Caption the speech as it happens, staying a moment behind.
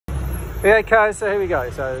Okay guys, so here we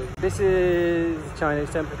go. So this is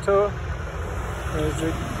Chinese temple tour. There's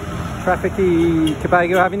the trafficy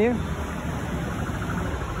Tobago Avenue.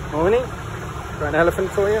 Morning. Got an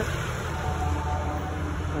elephant for you.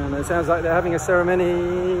 And it sounds like they're having a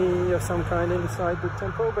ceremony of some kind inside the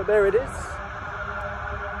temple, but there it is.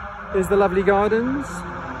 Here's the lovely gardens. The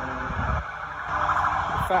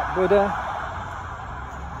fat Buddha.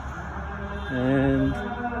 And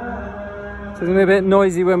so it's going to be a bit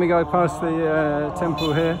noisy when we go past the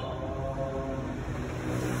temple here.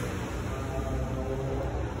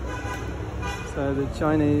 So the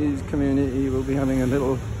Chinese community will be having a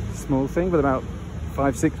little small thing with about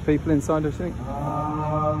 5-6 people inside, I think.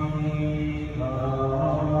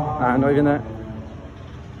 Ah, not even that.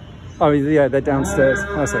 Oh yeah, they're downstairs.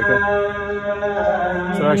 That's okay.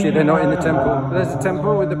 So actually they're not in the temple. There's the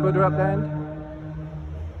temple with the Buddha up there.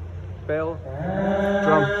 Bell,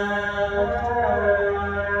 drum.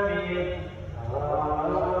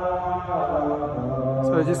 So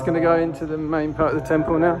we're just going to go into the main part of the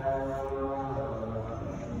temple now.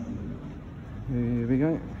 Here we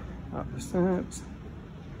go, up the steps.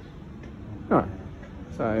 Alright,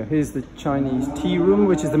 so here's the Chinese tea room,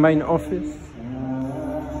 which is the main office.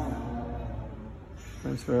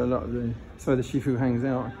 That's where a lot of the Shifu hangs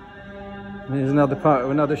out. And here's another part of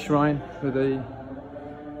another shrine with a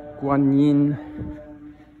Guanyin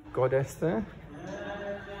goddess there.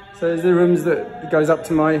 So there's the rooms that goes up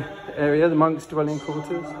to my area, the monks' dwelling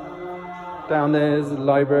quarters. Down there is the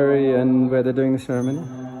library and where they're doing the ceremony.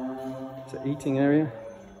 It's an eating area.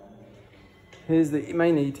 Here's the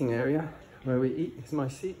main eating area where we eat. It's my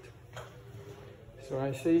seat. It's where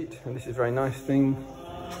I sit, and this is a very nice thing.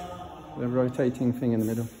 The rotating thing in the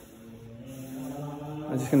middle.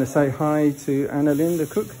 I'm just going to say hi to Annalyn, the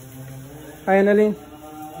cook. Hi Annalyn.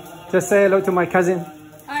 Just say hello to my cousin.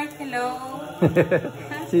 Hi, hello.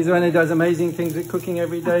 She's the one who does amazing things with cooking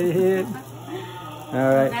every day here.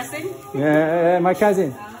 All right. Cousin? Yeah, my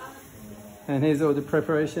cousin. And here's all the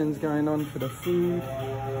preparations going on for the food.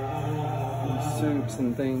 And soups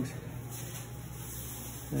and things.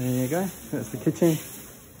 There you go. That's the kitchen.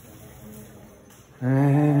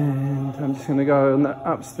 And I'm just going to go on the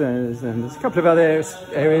upstairs, and there's a couple of other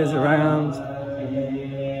areas around.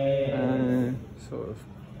 Sort of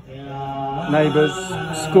neighbours,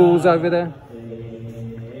 schools over there.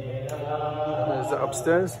 There's the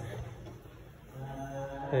upstairs.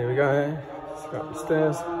 Here we go. Let's go up the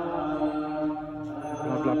stairs.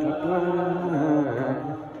 Blah, blah, blah, blah.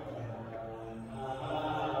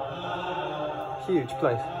 Huge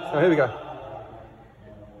place. So here we go.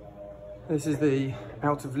 This is the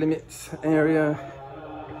out of limits area,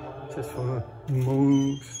 just for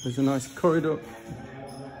monks. There's a nice corridor.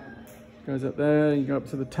 Goes up there, you go up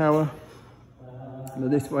to the tower. And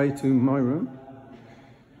this way to my room.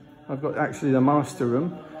 I've got actually the master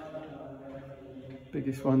room.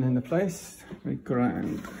 Biggest one in the place. Very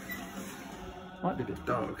grand. Might be a bit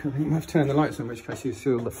dark. I think I have to turn the lights on, in which case you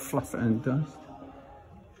see all the fluff and dust.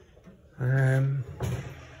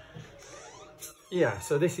 Yeah,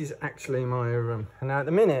 so this is actually my room. And now at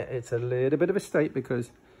the minute, it's a little bit of a state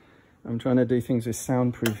because I'm trying to do things with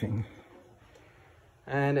soundproofing.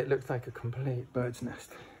 And it looks like a complete bird's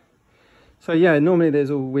nest. So yeah, normally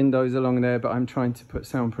there's all windows along there, but I'm trying to put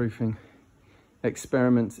soundproofing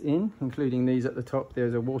experiments in, including these at the top.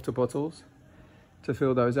 There's water bottles to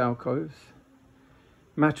fill those alcoves.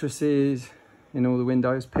 Mattresses in all the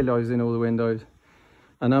windows, pillows in all the windows.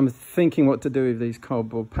 And I'm thinking what to do with these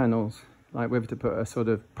cardboard panels. Like whether to put a sort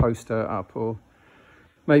of poster up or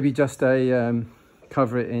maybe just a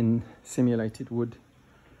cover it in simulated wood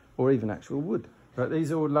or even actual wood. But these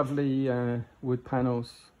are all lovely wood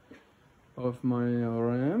panels of my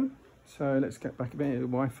room. So let's get back a bit to the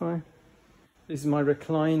Wi-Fi. This is my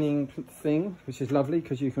reclining thing, which is lovely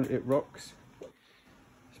because it rocks.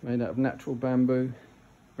 It's made out of natural bamboo.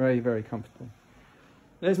 Very, very comfortable.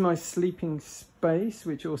 There's my sleeping space,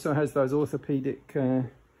 which also has those orthopedic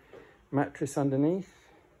mattress underneath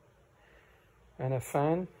and a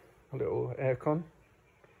fan, a little aircon.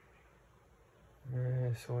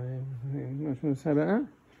 So I'm not to say about that.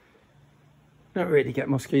 Don't really get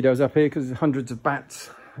mosquitoes up here because there's hundreds of bats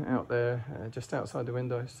out there just outside the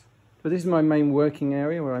windows. But this is my main working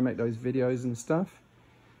area where I make those videos and stuff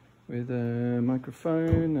with a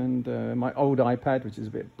microphone and my old iPad, which is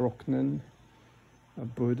a bit Brockman, a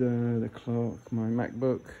Buddha, the clock, my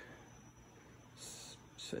MacBook,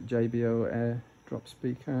 JBL Air drop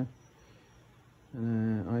speaker,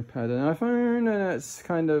 iPad and iPhone, and it's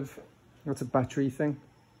kind of, that's a battery thing.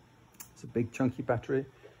 It's a big chunky battery.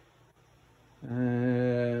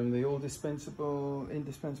 The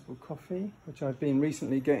indispensable coffee, which I've been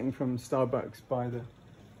recently getting from Starbucks by the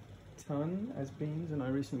ton as beans, and I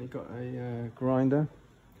recently got a grinder.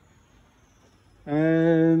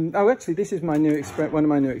 Oh, actually, this is my new one of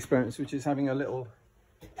my new experiments, which is having a little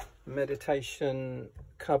meditation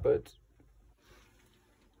cupboard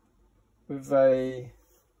with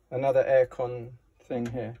another aircon thing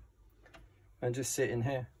here, and just sit in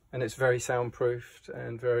here, and it's very soundproofed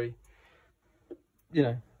and very, you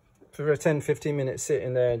know, for a 10-15 minutes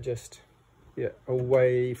sitting there, just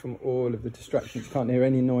away from all of the distractions. Can't hear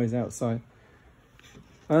any noise outside.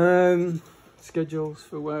 Schedules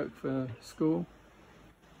for work, for school,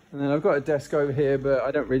 and then I've got a desk over here, but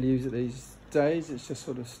I don't really use it these days. It's just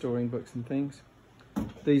sort of storing books and things.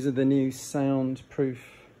 These are the new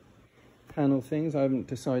soundproof panel things. I haven't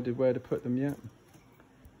decided where to put them yet.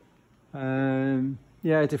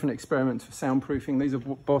 Yeah, different experiments for soundproofing. These are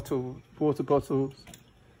water bottles,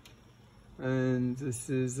 and this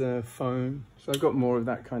is foam. So I've got more of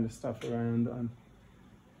that kind of stuff around that I'm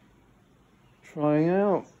trying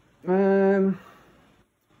out.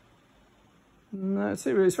 That's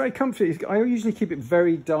it really. It's very comfy. I usually keep it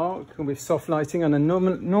very dark and with soft lighting, and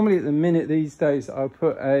normally at the minute these days I'll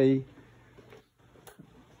put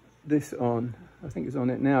this on. I think it's on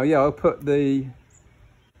it now. Yeah, I'll put the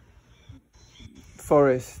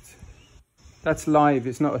forest. That's live,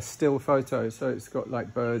 it's not a still photo, so it's got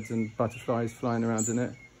like birds and butterflies flying around in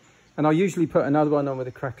it. And I'll usually put another one on with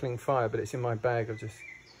a crackling fire, but it's in my bag. I've just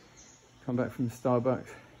come back from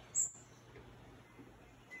Starbucks.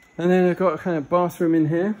 And then I've got a kind of bathroom in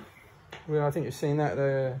here. Well, I think you've seen that,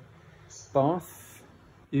 the bath.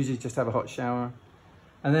 Usually just have a hot shower.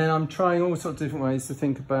 And then I'm trying all sorts of different ways to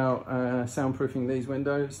think about soundproofing these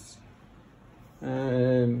windows.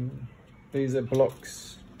 These are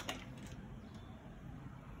blocks.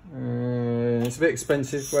 It's a bit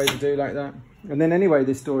expensive way to do like that. And then anyway,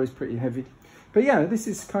 this door is pretty heavy. But yeah, this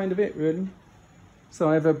is kind of it really. So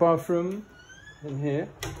I have a bathroom in here,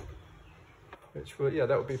 which will, yeah,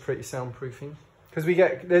 that would be pretty soundproofing. Because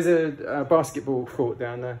there's a basketball court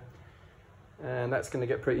down there, and that's going to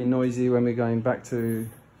get pretty noisy when we're going back to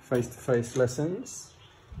face-to-face lessons.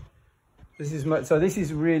 This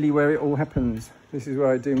is really where it all happens. This is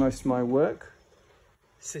where I do most of my work,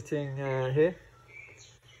 sitting here,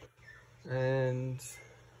 and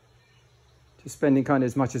just spending kind of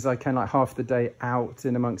as much as I can, like half the day out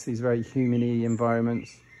in amongst these very human-y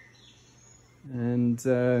environments. And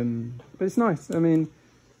but it's nice. I mean,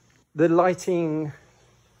 the lighting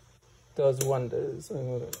does wonders.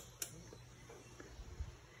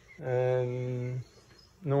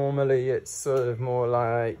 Normally it's sort of more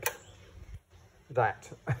like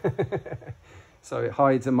that. So it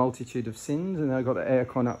hides a multitude of sins, and I've got the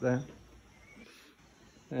aircon up there.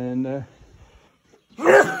 And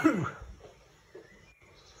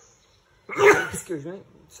excuse me.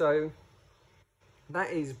 So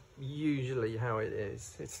that is usually how it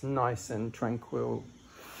is. It's nice and tranquil,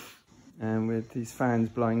 and with these fans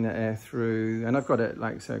blowing the air through. And I've got it,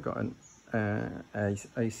 like so, I've got an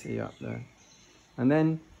AC up there, and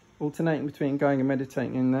then alternating between going and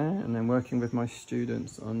meditating in there, and then working with my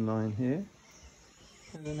students online here,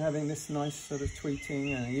 and then having this nice sort of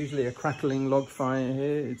tweeting, and usually a crackling log fire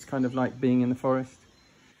here. It's kind of like being in the forest.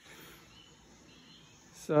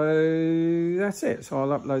 So that's it. So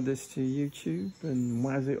I'll upload this to YouTube and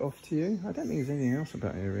wazz it off to you. I don't think there's anything else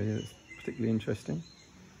about it really that's particularly interesting.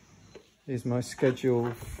 Here's my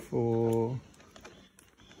schedule for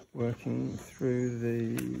working through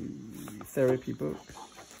the therapy books.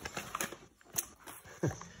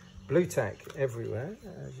 Blue tack everywhere,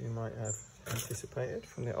 as you might have anticipated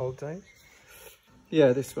from the old days.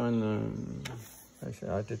 Yeah, this one, actually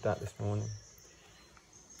I did that this morning.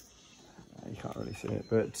 You can't really see it,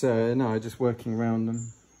 but no, just working around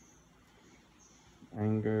them.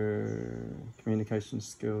 Anger, communication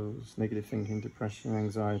skills, negative thinking, depression,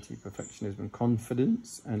 anxiety, perfectionism,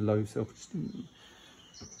 confidence, and low self-esteem.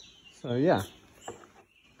 So yeah,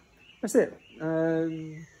 that's it.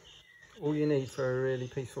 All you need for a really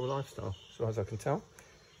peaceful lifestyle, as far as I can tell.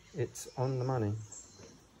 It's on the money.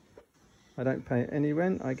 I don't pay any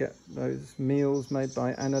rent. I get those meals made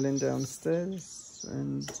by Annalyn downstairs,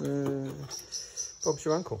 and Bob's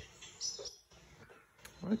your uncle.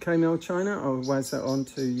 Okay, Mel China, I'll waz that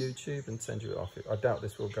onto YouTube and send you it off. I doubt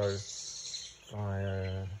this will go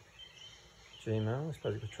via Gmail. I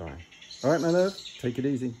suppose we could try. All right, my love, take it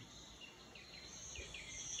easy.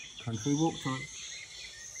 Country walk time.